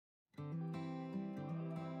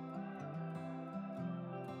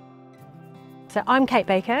So I'm Kate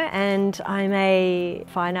Baker and I'm a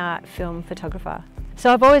fine art film photographer.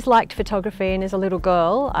 So I've always liked photography, and as a little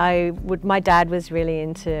girl my dad was really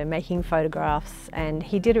into making photographs and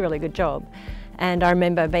he did a really good job. And I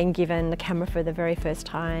remember being given the camera for the very first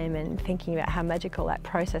time and thinking about how magical that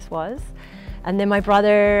process was. And then my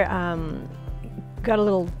brother got a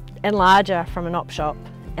little enlarger from an op shop,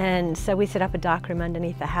 and so we set up a darkroom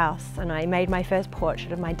underneath the house, and I made my first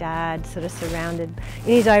portrait of my dad, sort of surrounded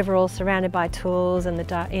in his overalls, surrounded by tools in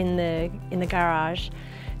the garage.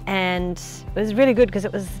 And it was really good because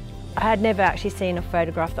I had never actually seen a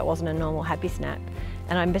photograph that wasn't a normal happy snap.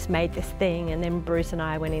 And I just made this thing, and then Bruce and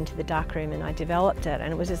I went into the darkroom and I developed it,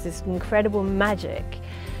 and it was just this incredible magic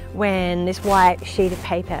when this white sheet of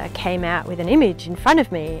paper came out with an image in front of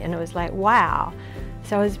me, and it was like, wow.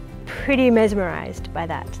 So I was pretty mesmerised by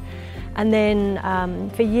that. And then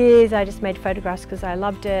for years I just made photographs because I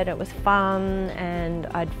loved it, it was fun, and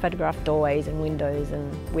I'd photograph doorways and windows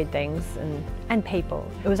and weird things and people.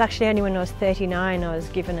 It was actually only when I was 39 I was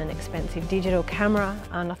given an expensive digital camera,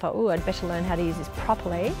 and I thought, oh, I'd better learn how to use this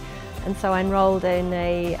properly. And so I enrolled in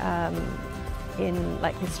the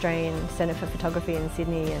Australian Centre for Photography in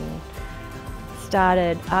Sydney and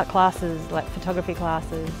started art classes, like photography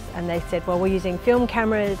classes, and they said, well, we're using film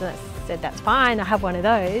cameras, and I said, that's fine, I have one of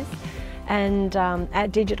those. And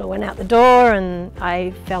Art Digital went out the door, and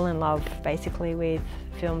I fell in love basically with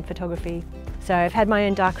film photography. So I've had my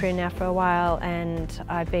own darkroom now for a while, and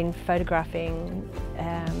I've been photographing,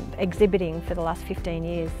 exhibiting for the last 15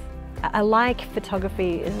 years. I like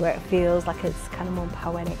photography where it feels like it's kind of more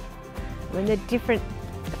poetic. When there are different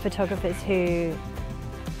photographers who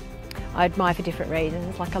I admire for different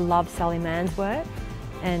reasons, like I love Sally Mann's work,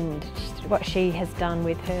 and what she has done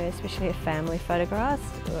with her, especially her family photographs,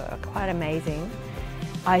 are quite amazing.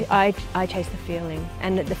 I chase the feeling,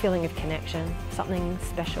 and the feeling of connection, something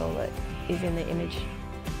special that is in the image.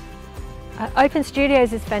 Open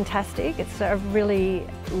Studios is fantastic. I really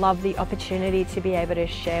love the opportunity to be able to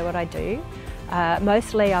share what I do.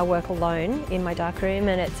 Mostly I work alone in my darkroom,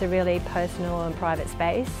 and it's a really personal and private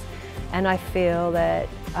space. And I feel that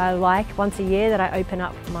I like once a year that I open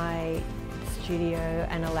up my studio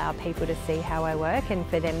and allow people to see how I work, and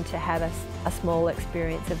for them to have a small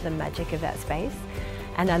experience of the magic of that space.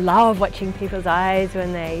 And I love watching people's eyes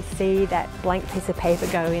when they see that blank piece of paper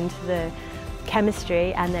go into the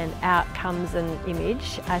chemistry and then out comes an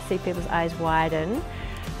image. I see people's eyes widen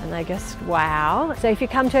and they just, wow. So if you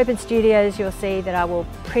come to Open Studios, you'll see that I will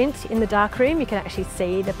print in the darkroom. You can actually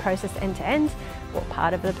see the process end to end, or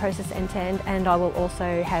part of the process end to end, and I will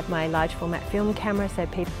also have my large format film camera so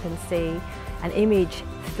people can see an image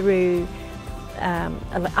through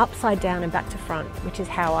upside down and back to front, which is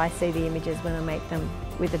how I see the images when I make them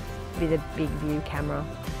with a big view camera.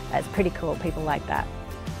 It's pretty cool, people like that.